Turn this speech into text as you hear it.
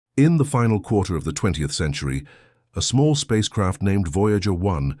In the final quarter of the 20th century, a small spacecraft named Voyager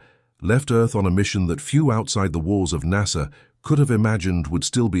 1 left Earth on a mission that few outside the walls of NASA could have imagined would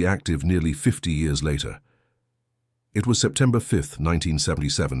still be active nearly 50 years later. It was September 5,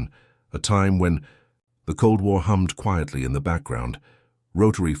 1977, a time when the Cold War hummed quietly in the background,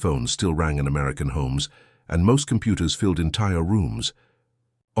 rotary phones still rang in American homes, and most computers filled entire rooms.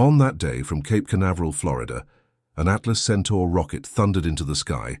 On that day, from Cape Canaveral, Florida, an Atlas Centaur rocket thundered into the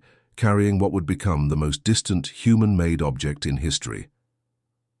sky, carrying what would become the most distant human-made object in history.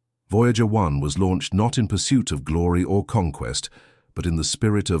 Voyager 1 was launched not in pursuit of glory or conquest, but in the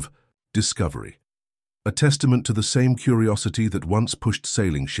spirit of discovery, a testament to the same curiosity that once pushed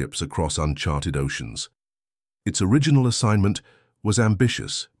sailing ships across uncharted oceans. Its original assignment was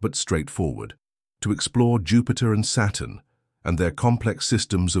ambitious but straightforward: to explore Jupiter and Saturn and their complex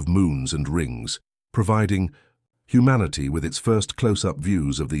systems of moons and rings, providing humanity with its first close-up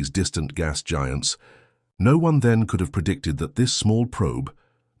views of these distant gas giants. No one then could have predicted that this small probe,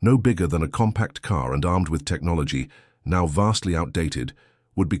 no bigger than a compact car and armed with technology now vastly outdated,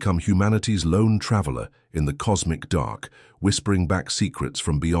 would become humanity's lone traveler in the cosmic dark, whispering back secrets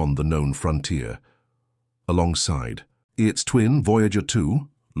from beyond the known frontier. Alongside its twin, Voyager 2,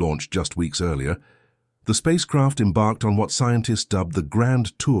 launched just weeks earlier, the spacecraft embarked on what scientists dubbed the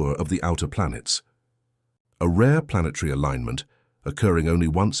Grand Tour of the Outer Planets. A rare planetary alignment, occurring only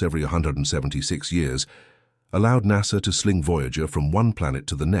once every 176 years, allowed NASA to sling Voyager from one planet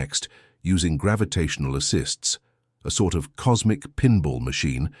to the next using gravitational assists, a sort of cosmic pinball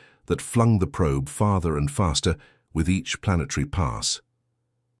machine that flung the probe farther and faster with each planetary pass.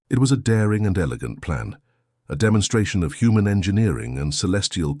 It was a daring and elegant plan, a demonstration of human engineering and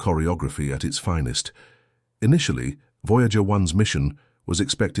celestial choreography at its finest. Initially, Voyager 1's mission was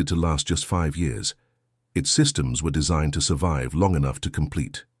expected to last just 5 years. Its systems were designed to survive long enough to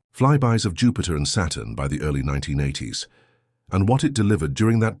complete flybys of Jupiter and Saturn by the early 1980s, and what it delivered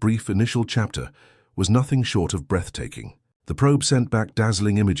during that brief initial chapter was nothing short of breathtaking. The probe sent back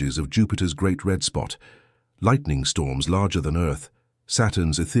dazzling images of Jupiter's great red spot, lightning storms larger than Earth,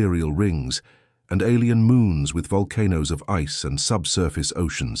 Saturn's ethereal rings, and alien moons with volcanoes of ice and subsurface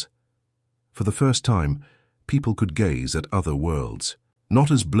oceans. For the first time, people could gaze at other worlds, not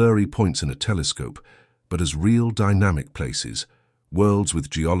as blurry points in a telescope, but as real dynamic places, worlds with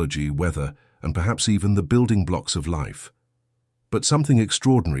geology, weather, and perhaps even the building blocks of life. But something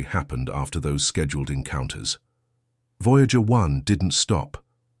extraordinary happened after those scheduled encounters. Voyager 1 didn't stop.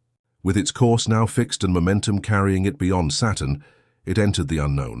 With its course now fixed and momentum carrying it beyond Saturn, it entered the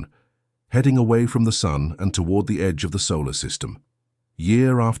unknown, heading away from the Sun and toward the edge of the solar system.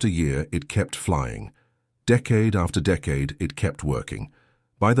 Year after year, it kept flying. Decade after decade, it kept working.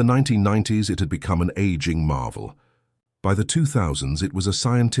 By the 1990s, it had become an aging marvel. By the 2000s, it was a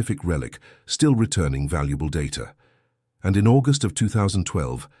scientific relic, still returning valuable data. And in August of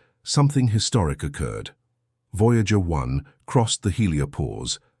 2012, something historic occurred. Voyager 1 crossed the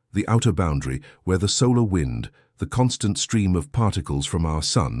heliopause, the outer boundary where the solar wind, the constant stream of particles from our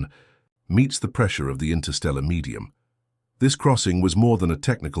Sun, meets the pressure of the interstellar medium. This crossing was more than a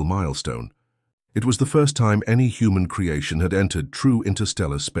technical milestone. It was the first time any human creation had entered true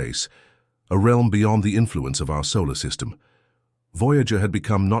interstellar space, a realm beyond the influence of our solar system. Voyager had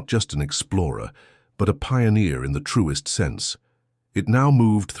become not just an explorer, but a pioneer in the truest sense. It now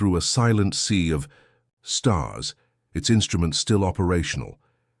moved through a silent sea of stars, its instruments still operational,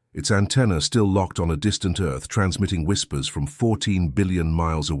 its antenna still locked on a distant Earth transmitting whispers from 14 billion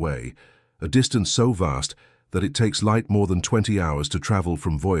miles away, a distance so vast that it takes light more than 20 hours to travel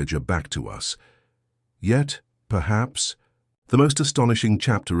from Voyager back to us. Yet, perhaps, the most astonishing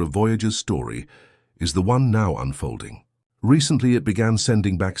chapter of Voyager's story is the one now unfolding. Recently it began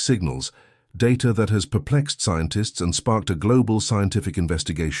sending back signals, data that has perplexed scientists and sparked a global scientific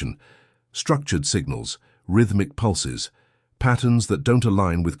investigation. Structured signals, rhythmic pulses, patterns that don't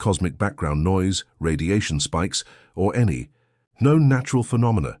align with cosmic background noise, radiation spikes, or any known natural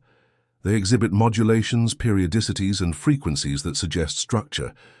phenomena. They exhibit modulations, periodicities, and frequencies that suggest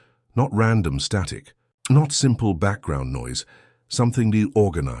structure, not random static, not simple background noise, something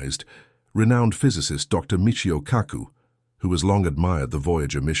organized. Renowned physicist Dr. Michio Kaku, who has long admired the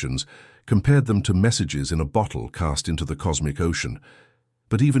Voyager missions, compared them to messages in a bottle cast into the cosmic ocean.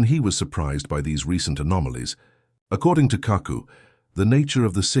 But even he was surprised by these recent anomalies. According to Kaku, the nature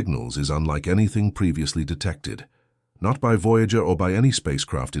of the signals is unlike anything previously detected. Not by Voyager or by any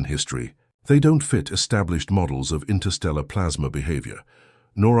spacecraft in history. They don't fit established models of interstellar plasma behavior,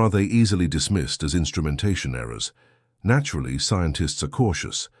 nor are they easily dismissed as instrumentation errors. Naturally, scientists are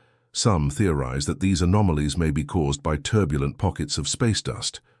cautious. Some theorize that these anomalies may be caused by turbulent pockets of space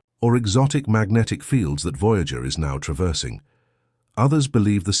dust, or exotic magnetic fields that Voyager is now traversing. Others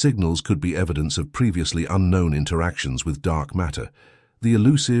believe the signals could be evidence of previously unknown interactions with dark matter, the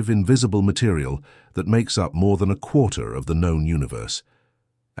elusive, invisible material that makes up more than a quarter of the known universe.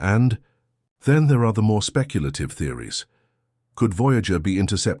 And then there are the more speculative theories. Could Voyager be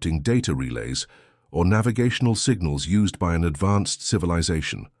intercepting data relays or navigational signals used by an advanced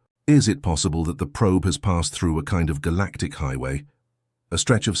civilization? Is it possible that the probe has passed through a kind of galactic highway, a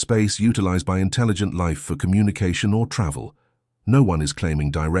stretch of space utilized by intelligent life for communication or travel? No one is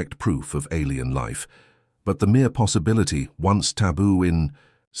claiming direct proof of alien life, but the mere possibility, once taboo in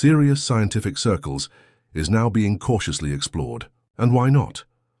serious scientific circles, is now being cautiously explored. And why not?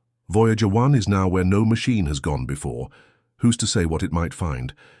 Voyager 1 is now where no machine has gone before. Who's to say what it might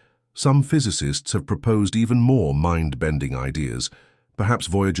find? Some physicists have proposed even more mind-bending ideas. Perhaps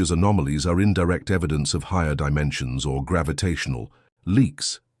Voyager's anomalies are indirect evidence of higher dimensions or gravitational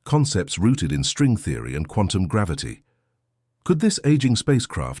leaks, concepts rooted in string theory and quantum gravity. Could this aging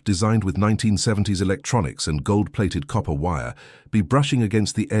spacecraft, designed with 1970s electronics and gold-plated copper wire, be brushing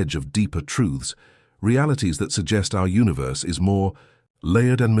against the edge of deeper truths, realities that suggest our universe is more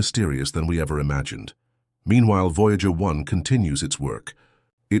layered and mysterious than we ever imagined? Meanwhile, Voyager 1 continues its work.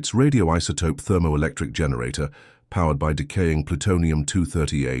 Its radioisotope thermoelectric generator, powered by decaying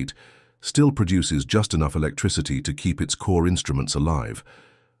plutonium-238, still produces just enough electricity to keep its core instruments alive.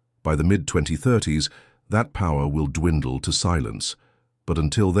 By the mid-2030s, that power will dwindle to silence, but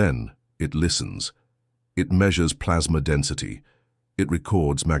until then, it listens. It measures plasma density. It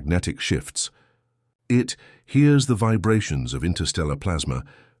records magnetic shifts. It hears the vibrations of interstellar plasma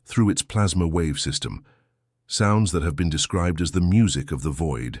through its plasma wave system, sounds that have been described as the music of the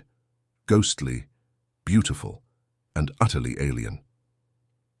void, ghostly, beautiful, and utterly alien.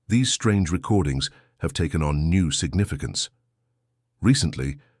 These strange recordings have taken on new significance.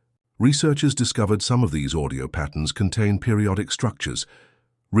 Recently, researchers discovered some of these audio patterns contain periodic structures,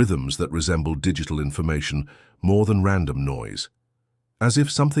 rhythms that resemble digital information more than random noise. As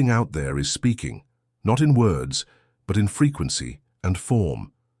if something out there is speaking, not in words, but in frequency and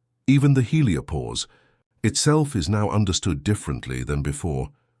form. Even the heliopause itself is now understood differently than before.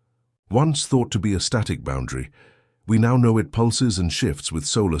 Once thought to be a static boundary, we now know it pulses and shifts with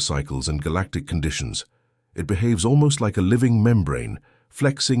solar cycles and galactic conditions. It behaves almost like a living membrane,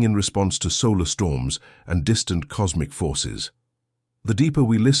 flexing in response to solar storms and distant cosmic forces. The deeper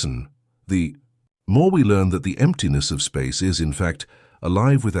we listen, the more we learn that the emptiness of space is, in fact,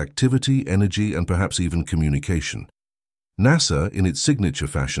 alive with activity, energy, and perhaps even communication. NASA, in its signature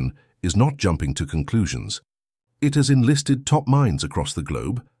fashion, is not jumping to conclusions. It has enlisted top minds across the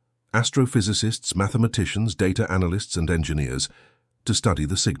globe, astrophysicists, mathematicians, data analysts, and engineers, to study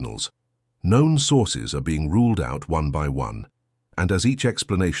the signals. Known sources are being ruled out one by one, and as each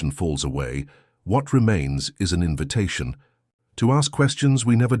explanation falls away, what remains is an invitation to ask questions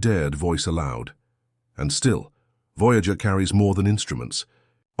we never dared voice aloud. And still, Voyager carries more than instruments.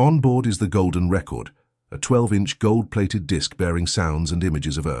 On board is the Golden Record, a 12-inch gold-plated disc bearing sounds and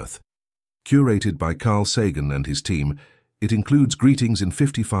images of Earth. Curated by Carl Sagan and his team, it includes greetings in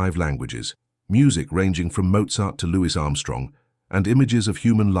 55 languages, music ranging from Mozart to Louis Armstrong, and images of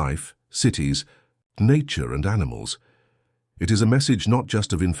human life, cities, nature, and animals. It is a message not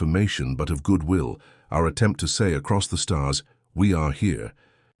just of information but of goodwill, our attempt to say across the stars, we are here.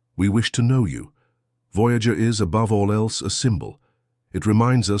 We wish to know you. Voyager is, above all else, a symbol. It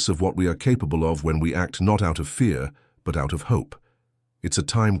reminds us of what we are capable of when we act not out of fear, but out of hope. It's a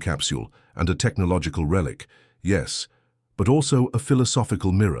time capsule and a technological relic, yes, but also a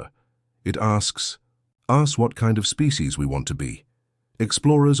philosophical mirror. It asks what kind of species we want to be.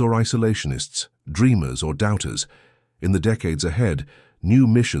 Explorers or isolationists, dreamers or doubters. In the decades ahead, new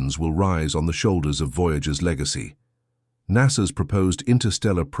missions will rise on the shoulders of Voyager's legacy. NASA's proposed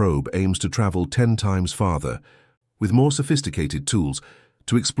interstellar probe aims to travel 10 times farther, with more sophisticated tools,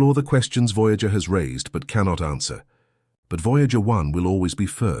 to explore the questions Voyager has raised but cannot answer. But Voyager 1 will always be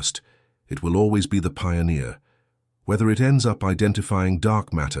first. It will always be the pioneer. Whether it ends up identifying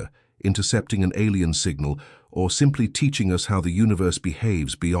dark matter, intercepting an alien signal, or simply teaching us how the universe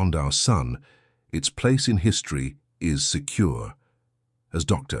behaves beyond our sun, its place in history is secure. As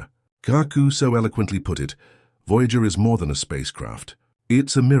Dr. Kaku so eloquently put it, Voyager is more than a spacecraft.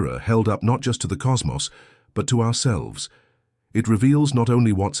 It's a mirror held up not just to the cosmos, but to ourselves. It reveals not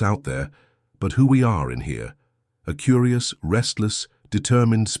only what's out there, but who we are in here. A curious, restless,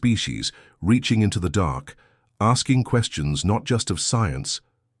 determined species reaching into the dark, asking questions not just of science,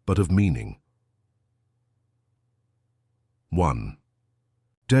 but of meaning. 1.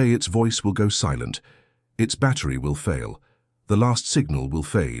 Day its voice will go silent. Its battery will fail. The last signal will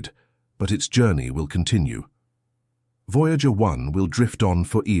fade, but its journey will continue. Voyager 1 will drift on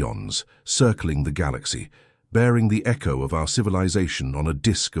for eons, circling the galaxy, bearing the echo of our civilization on a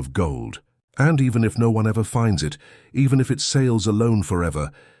disk of gold. And even if no one ever finds it, even if it sails alone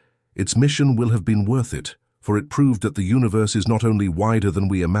forever, its mission will have been worth it, for it proved that the universe is not only wider than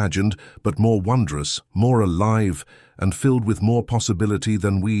we imagined, but more wondrous, more alive, and filled with more possibility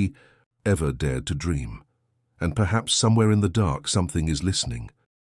than we ever dared to dream. And perhaps somewhere in the dark something is listening.